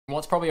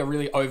What's probably a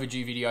really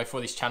overdue video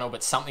for this channel,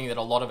 but something that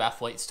a lot of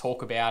athletes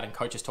talk about and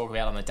coaches talk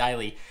about on the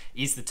daily,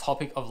 is the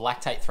topic of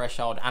lactate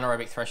threshold,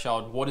 anaerobic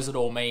threshold. What does it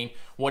all mean?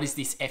 What is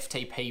this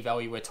FTP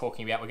value we're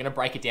talking about? We're going to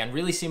break it down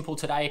really simple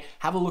today,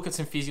 have a look at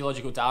some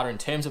physiological data in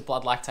terms of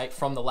blood lactate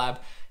from the lab,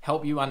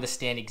 help you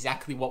understand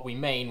exactly what we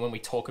mean when we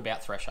talk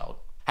about threshold.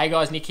 Hey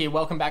guys, Nick here.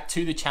 Welcome back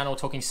to the channel,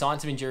 talking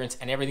science of endurance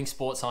and everything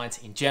sports science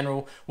in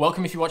general.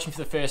 Welcome if you're watching for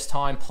the first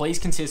time. Please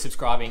consider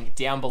subscribing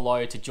down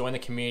below to join the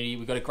community.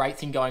 We've got a great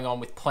thing going on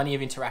with plenty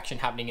of interaction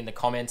happening in the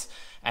comments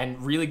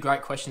and really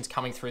great questions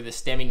coming through that's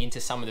stemming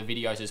into some of the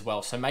videos as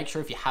well. So make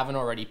sure if you haven't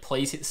already,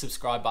 please hit the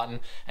subscribe button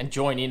and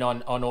join in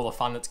on all the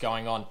fun that's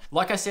going on.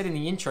 Like I said in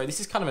the intro, this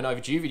is kind of an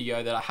overdue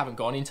video that I haven't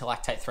gone into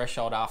lactate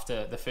threshold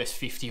after the first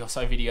 50 or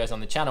so videos on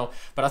the channel,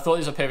 but I thought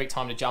this was a perfect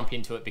time to jump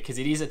into it because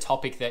it is a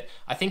topic that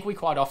I think we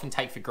quite often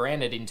take for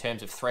granted in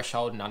terms of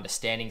threshold and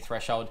understanding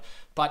threshold,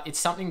 but it's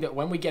something that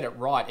when we get it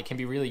right, it can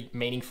be really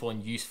meaningful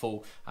and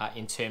useful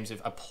in terms of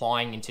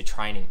applying into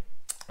training.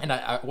 And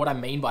what I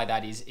mean by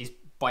that is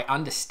by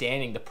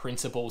understanding the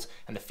principles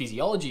and the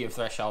physiology of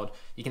threshold,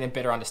 you can then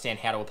better understand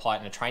how to apply it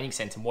in a training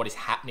sense and what is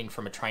happening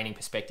from a training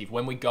perspective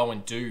when we go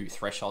and do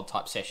threshold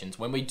type sessions,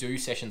 when we do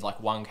sessions like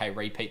 1K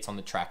repeats on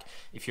the track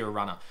if you're a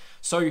runner.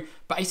 So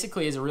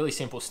basically, as a really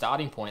simple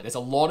starting point, there's a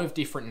lot of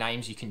different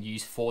names you can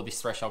use for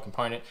this threshold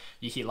component.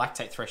 You hear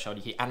lactate threshold,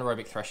 you hear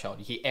anaerobic threshold,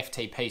 you hear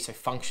FTP, so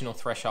functional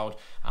threshold,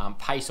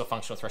 pace or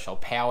functional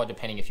threshold power,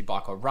 depending if you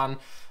bike or run.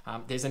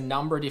 There's a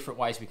number of different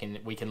ways we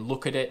can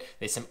look at it.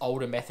 There's some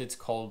older methods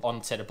called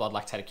onset of blood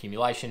lactate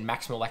accumulation,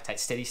 maximal lactate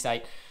steady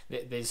state.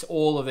 There's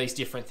all of these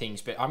different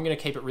things, but I'm going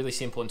to keep it really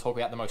simple and talk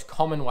about the most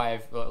common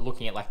way of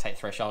looking at lactate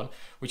threshold,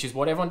 which is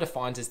what everyone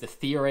defines as the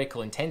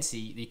theoretical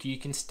intensity that you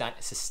can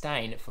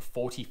sustain for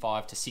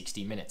 45 to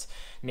 60 minutes.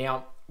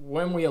 Now,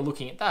 when we are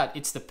looking at that,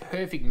 it's the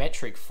perfect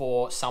metric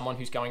for someone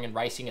who's going and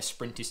racing a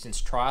sprint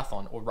distance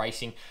triathlon or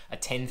racing a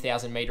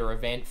 10,000 meter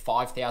event,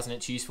 5,000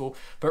 it's useful.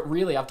 But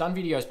really, I've done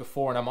videos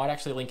before and I might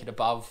actually link it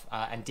above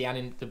and down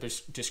in the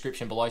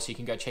description below so you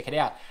can go check it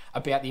out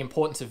about the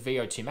importance of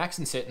VO2 max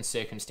in certain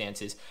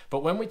circumstances.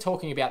 But when we're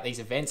talking about these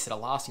events that are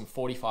lasting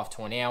 45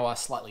 to an hour,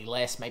 slightly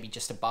less, maybe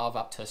just above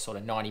up to sort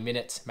of 90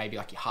 minutes, maybe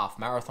like your half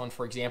marathon,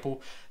 for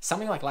example,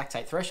 something like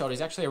lactate threshold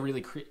is actually a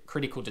really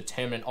critical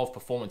determinant of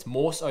performance,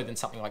 more so than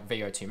something like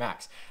VO2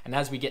 max. And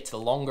as we get to the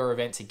longer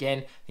events,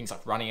 again, things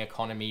like running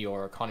economy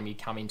or economy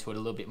come into it a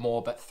little bit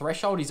more, but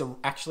threshold is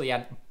actually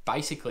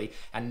basically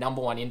a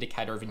number one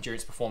indicator of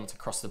endurance performance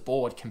across the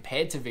board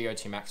compared to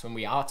VO2 max when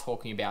we are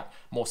talking about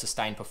more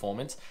sustained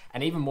performance.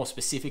 And even more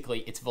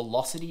specifically, it's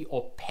velocity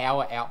or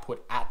power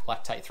output at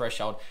lactate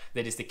threshold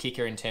that is the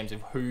kicker in terms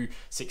of who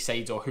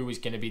succeeds or who is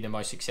going to be the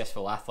most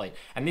successful athlete.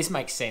 And this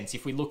makes sense.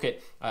 If we look at,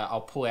 I'll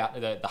pull out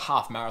the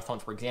half marathon,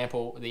 for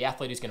example, the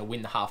athlete who's going to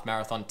win the half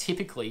marathon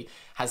typically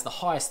has the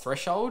highest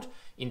threshold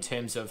in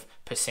terms of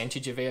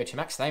percentage of VO2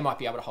 max. They might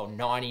be able to hold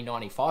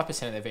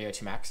 90-95% of their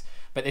VO2 max,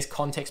 but there's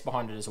context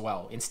behind it as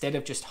well. Instead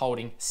of just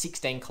holding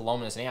 16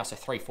 kilometers an hour, so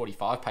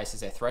 345 pace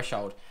is their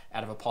threshold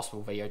out of a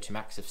possible VO2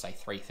 max of say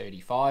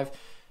 335,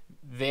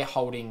 they're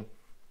holding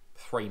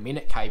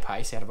 3-minute K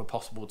pace out of a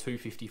possible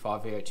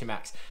 255 VO2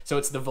 max. So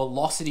it's the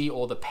velocity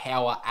or the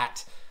power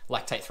at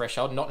lactate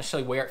threshold, not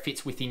necessarily where it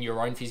fits within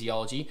your own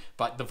physiology,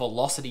 but the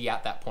velocity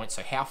at that point.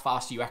 So how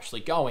fast are you actually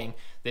going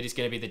that is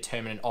going to be the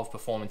determinant of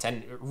performance,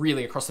 and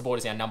really across the board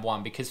is our number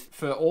one, because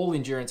for all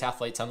endurance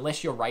athletes,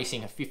 unless you're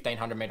racing a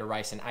 1500 meter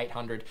race, an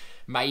 800,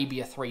 maybe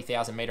a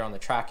 3000 meter on the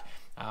track,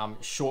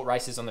 short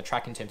races on the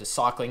track in terms of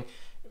cycling,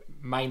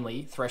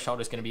 mainly threshold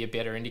is going to be a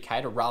better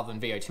indicator rather than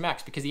VO2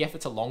 max because the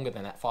efforts are longer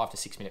than that 5 to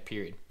 6 minute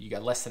period. You go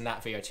less than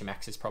that, VO2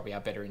 max is probably our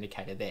better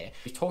indicator there.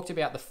 We talked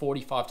about the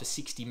 45 to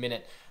 60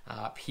 minute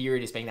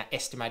period as being that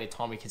estimated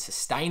time we can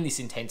sustain this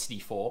intensity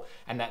for,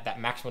 and that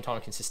maximum time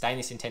we can sustain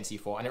this intensity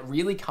for. And it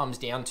really comes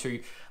down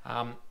to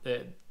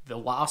the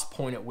last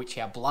point at which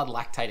our blood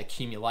lactate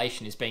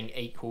accumulation is being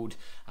equaled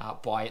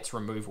by its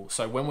removal.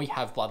 So when we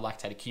have blood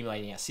lactate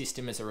accumulating in our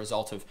system as a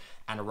result of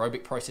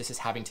anaerobic processes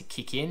having to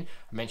kick in,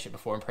 I mentioned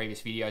before in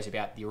previous videos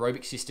about the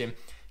aerobic system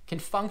can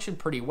function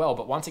pretty well,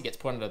 but once it gets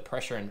put under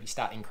pressure and we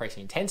start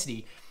increasing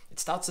intensity, it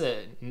starts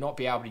to not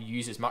be able to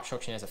use as much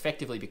oxygen as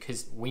effectively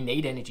because we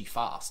need energy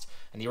fast.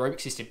 And the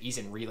aerobic system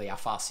isn't really our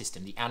fast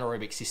system. The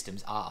anaerobic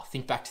systems are.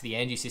 Think back to the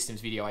energy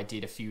systems video I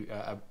did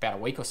about a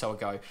week or so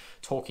ago,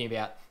 talking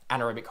about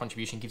anaerobic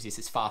contribution gives us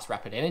this fast,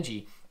 rapid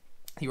energy.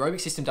 The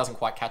aerobic system doesn't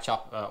quite catch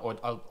up or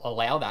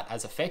allow that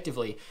as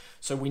effectively.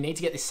 So we need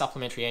to get this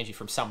supplementary energy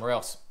from somewhere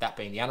else, that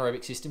being the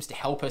anaerobic systems, to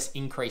help us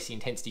increase the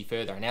intensity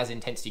further. And as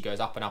intensity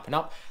goes up and up and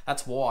up,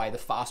 that's why the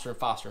faster and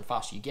faster and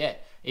faster you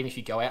get, even if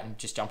you go out and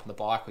just jump on the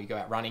bike or you go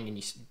out running and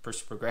you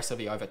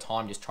progressively over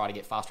time just try to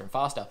get faster and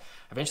faster,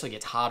 eventually it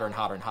gets harder and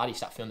harder and harder. You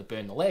start feeling the burn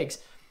in the legs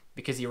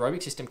because the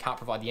aerobic system can't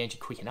provide the energy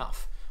quick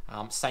enough.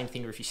 Same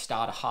thing if you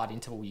start a hard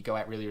interval, you go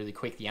out really, really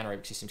quick, the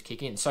anaerobic systems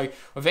kick in. So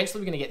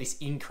eventually we're going to get this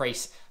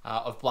increase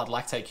of blood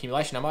lactate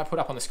accumulation. I might put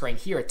up on the screen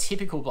here a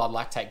typical blood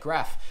lactate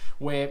graph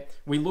where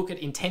we look at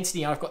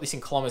intensity. I've got this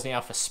in kilometers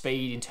now for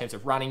speed in terms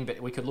of running, but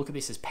we could look at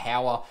this as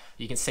power.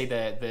 You can see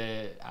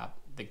the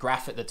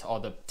graph at the or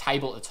the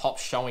table at the top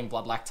showing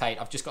blood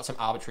lactate. I've just got some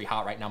arbitrary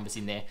heart rate numbers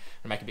in there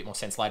to make a bit more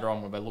sense later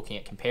on when we're looking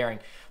at comparing.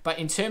 But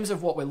in terms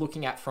of what we're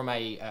looking at from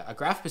a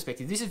graph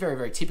perspective, this is very,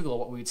 very typical of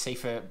what we would see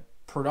for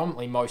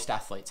predominantly most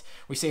athletes.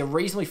 We see a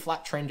reasonably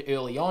flat trend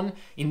early on.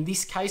 In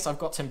this case, I've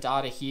got some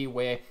data here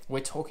where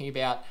we're talking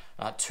about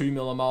 2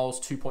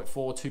 millimoles, 2.4,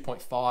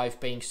 2.5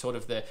 being sort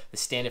of the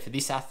standard for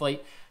this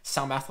athlete.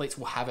 Some athletes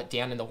will have it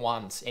down in the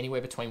ones.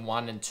 Anywhere between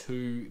 1 and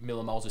 2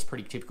 millimoles is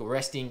pretty typical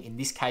resting. In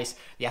this case,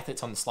 the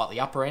athlete's on the slightly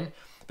upper end.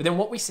 But then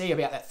what we see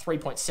about that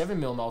 3.7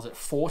 millimoles at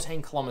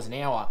 14 kilometers an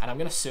hour, and I'm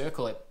going to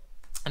circle it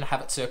and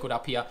have it circled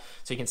up here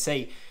so you can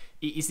see,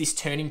 is this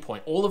turning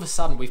point. All of a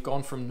sudden, we've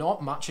gone from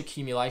not much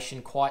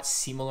accumulation, quite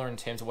similar in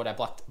terms of what our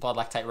blood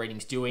lactate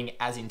reading's doing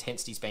as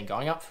intensity's been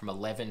going up from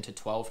 11 to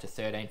 12 to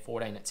 13,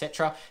 14,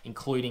 etc.,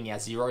 including our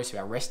zero, so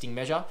our resting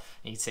measure. And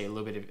you can see a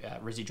little bit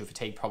of residual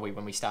fatigue probably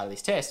when we started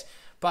this test.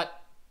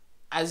 But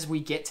as we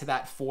get to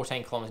that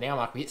 14 kilometers an hour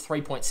mark, we hit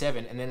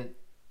 3.7, and then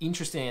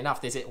interestingly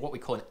enough, there's what we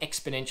call an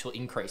exponential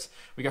increase.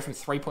 We go from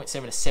 3.7 to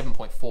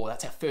 7.4.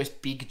 That's our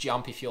first big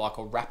jump, if you like,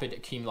 or rapid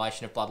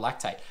accumulation of blood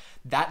lactate.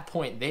 That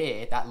point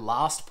there, that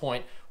last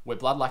point where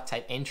blood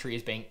lactate entry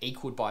is being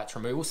equaled by its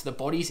removal, so the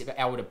body's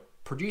able to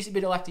produce a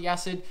bit of lactic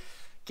acid,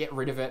 get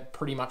rid of it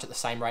pretty much at the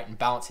same rate and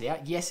balance it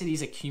out. Yes, it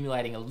is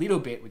accumulating a little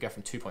bit. We go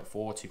from 2.4,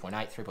 2.8,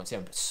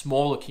 3.7, but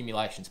small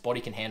accumulations.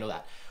 Body can handle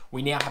that.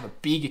 We now have a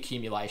big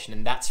accumulation,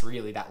 and that's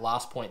really that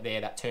last point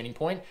there, that turning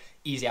point,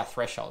 is our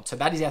threshold. So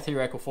that is our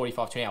theoretical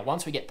 45 to an hour.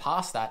 Once we get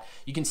past that,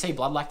 you can see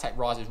blood lactate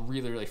rises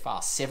really, really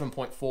fast,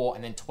 7.4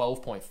 and then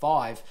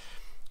 12.5.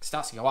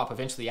 Starts to go up.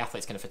 Eventually, the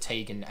athlete's going to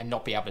fatigue and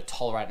not be able to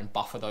tolerate and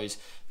buffer those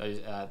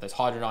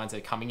hydrogen ions that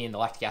are coming in. The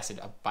lactic acid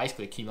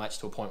basically accumulates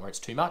to a point where it's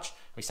too much.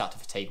 We start to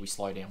fatigue, we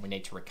slow down, we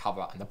need to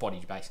recover, and the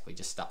body basically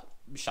just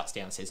shuts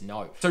down and says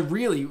no. So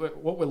really,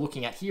 what we're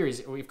looking at here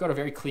is we've got a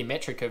very clear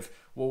metric of,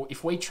 well,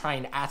 if we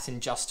train at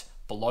and just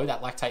below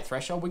that lactate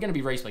threshold, we're going to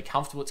be reasonably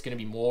comfortable. It's going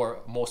to be more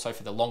so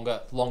for the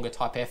longer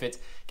type efforts,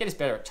 get us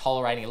better at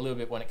tolerating a little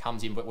bit when it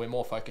comes in, but we're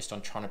more focused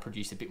on trying to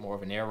produce a bit more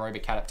of an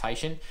aerobic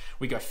adaptation.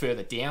 We go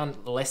further down,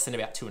 less than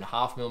about 2.5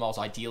 millimoles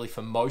ideally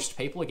for most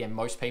people. Again,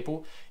 most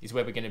people is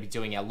where we're going to be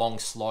doing our long,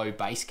 slow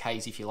base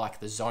Ks, if you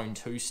like, the zone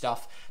 2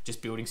 stuff,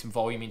 just building some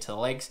volume into the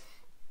legs.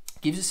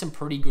 Gives us some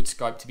pretty good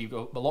scope to be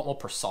a lot more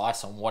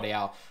precise on what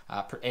our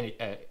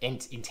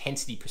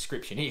intensity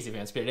prescription is, if you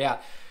want to spit it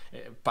out,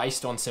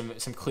 based on some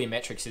clear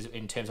metrics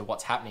in terms of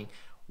what's happening.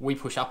 We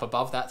push up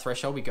above that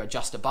threshold, we go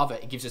just above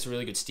it. It gives us a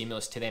really good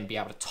stimulus to then be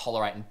able to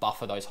tolerate and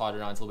buffer those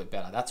hydrogen ions a little bit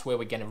better. That's where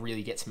we're going to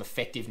really get some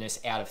effectiveness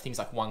out of things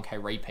like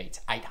 1K repeats,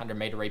 800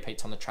 meter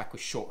repeats on the track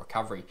with short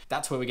recovery.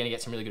 That's where we're going to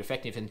get some really good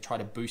effectiveness and try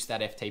to boost that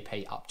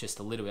FTP up just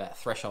a little bit, that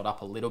threshold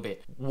up a little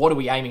bit. What are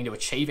we aiming to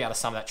achieve out of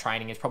some of that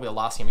training is probably the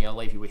last thing I'm going to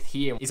leave you with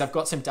here. Is I've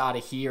got some data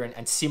here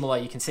and similar.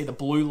 You can see the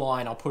blue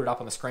line, I'll put it up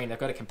on the screen. I've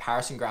got a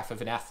comparison graph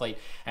of an athlete,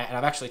 and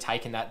I've actually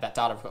taken that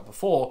data I've got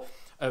before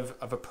of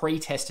a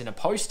pre-test and a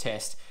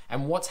post-test,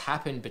 and what's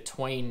happened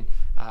between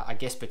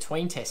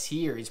between tests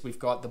here is we've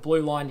got the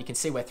blue line. You can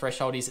see where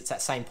threshold is, it's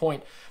that same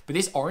point, but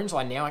this orange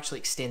line now actually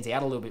extends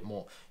out a little bit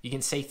more. You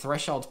can see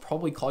threshold's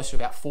probably close to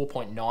about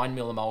 4.9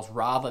 millimoles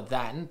rather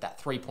than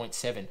that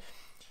 3.7.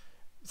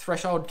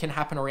 Threshold can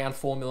happen around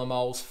 4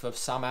 millimoles for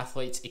some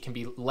athletes. It can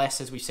be less,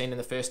 as we've seen in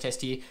the first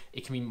test here.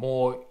 It can be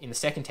more in the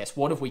second test.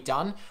 What have we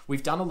done?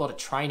 We've done a lot of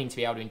training to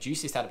be able to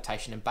induce this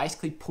adaptation and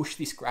basically push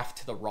this graph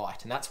to the right.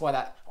 And that's why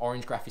that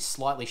orange graph is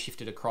slightly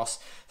shifted across.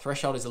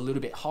 Threshold is a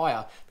little bit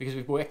higher because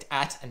we've worked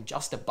at and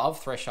just above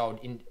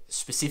threshold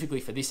specifically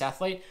for this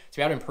athlete to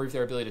be able to improve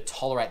their ability to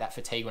tolerate that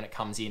fatigue when it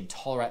comes in,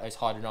 tolerate those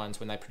hydrogen ions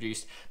when they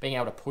produce, being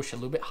able to push a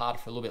little bit harder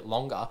for a little bit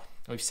longer.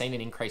 We've seen an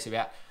increase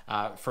about,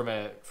 from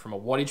a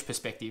wattage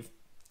perspective,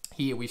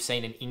 here we've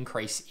seen an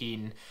increase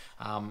in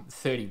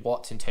 30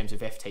 watts in terms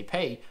of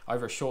FTP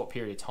over a short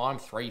period of time,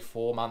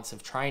 3-4 months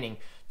of training,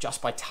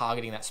 just by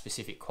targeting that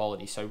specific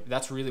quality. So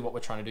that's really what we're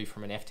trying to do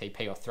from an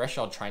FTP or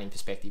threshold training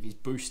perspective, is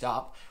boost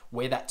up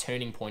where that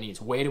turning point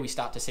is. Where do we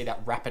start to see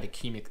that rapid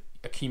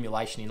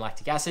accumulation in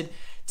lactic acid?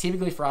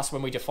 Typically for us,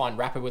 when we define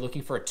rapid, we're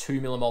looking for a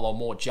 2 millimole or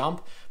more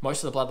jump.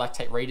 Most of the blood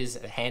lactate readers,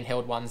 the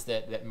handheld ones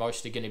that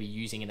most are going to be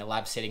using in a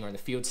lab setting or in the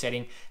field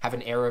setting, have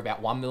an error of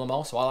about 1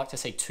 millimole. So I like to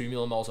say 2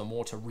 millimoles or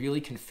more to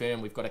really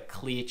confirm we've got a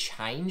clear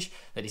change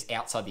that is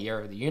outside the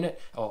error of the unit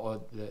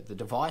or the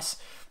device.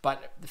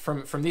 But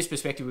from this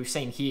perspective, we've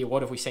seen here,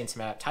 what have we seen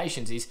some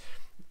adaptations is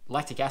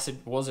lactic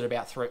acid was at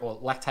about 3, or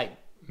lactate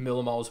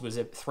millimoles was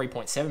at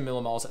 3.7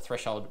 millimoles at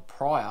threshold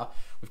prior.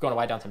 We've gone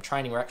away, done some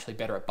training. We're actually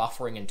better at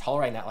buffering and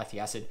tolerating that lactic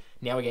acid.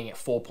 Now we're getting at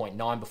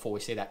 4.9 before we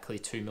see that clear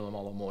 2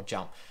 millimole or more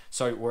jump.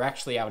 So we're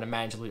actually able to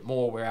manage a little bit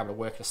more. We're able to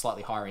work at a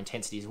slightly higher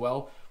intensity as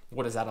well.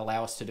 What does that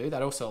allow us to do?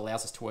 That also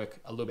allows us to work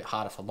a little bit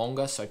harder for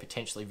longer. So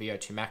potentially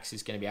VO2 max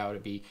is going to be able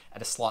to be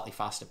at a slightly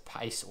faster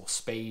pace or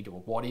speed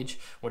or wattage,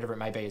 whatever it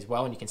may be as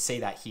well. And you can see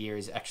that here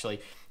is actually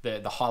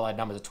the highlighted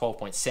numbers are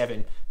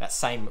 12.7. That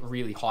same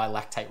really high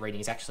lactate reading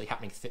is actually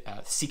happening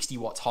 60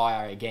 watts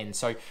higher again.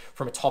 So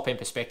from a top end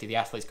perspective, the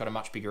athlete's got a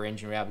much bigger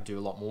engine. We're able to do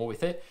a lot more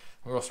with it.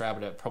 We're also able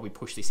to probably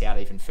push this out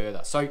even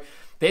further. So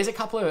there's a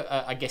couple of,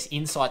 I guess,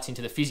 insights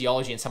into the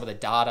physiology and some of the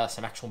data,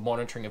 some actual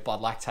monitoring of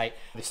blood lactate.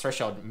 This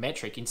threshold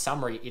metric, in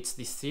summary, it's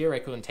this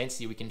theoretical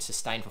intensity we can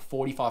sustain for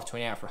 45 to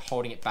an hour if we're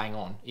holding it bang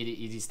on. It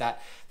is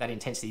that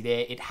intensity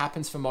there. It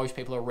happens for most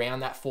people around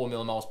that 4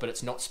 millimoles, but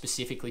it's not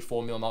specifically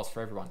 4 millimoles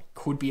for everyone.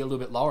 Could be a little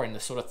bit lower in the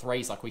sort of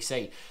threes like we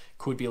see.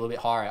 Could be a little bit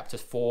higher, up to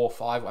 4,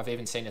 5. I've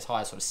even seen as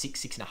high as sort of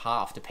 6,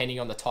 6.5, depending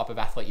on the type of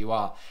athlete you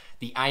are.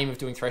 The aim of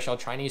doing threshold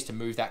training is to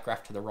move that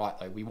graph to the right,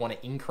 though. We want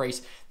to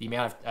increase the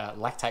amount of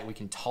lactate we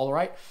can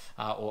tolerate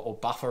or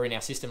buffer in our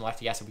system,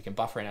 lactic acid we can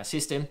buffer in our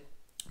system,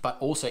 but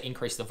also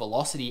increase the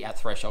velocity at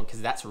threshold,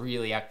 because that's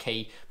really our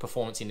key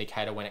performance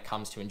indicator when it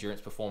comes to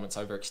endurance performance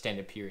over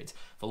extended periods.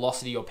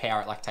 Velocity or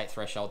power at lactate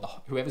threshold,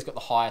 whoever's got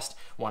the highest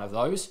one of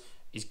those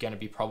is going to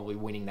be probably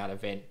winning that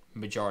event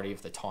majority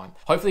of the time.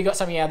 Hopefully you got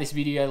something out of this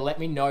video. Let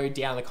me know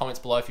down in the comments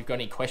below if you've got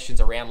any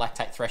questions around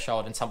lactate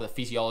threshold and some of the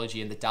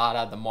physiology and the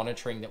data, the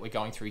monitoring that we're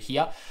going through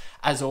here.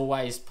 As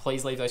always,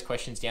 please leave those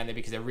questions down there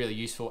because they're really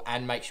useful,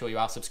 and make sure you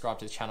are subscribed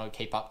to the channel to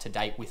keep up to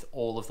date with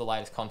all of the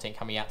latest content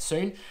coming out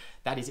soon.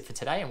 That is it for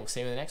today, and we'll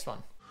see you in the next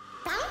one.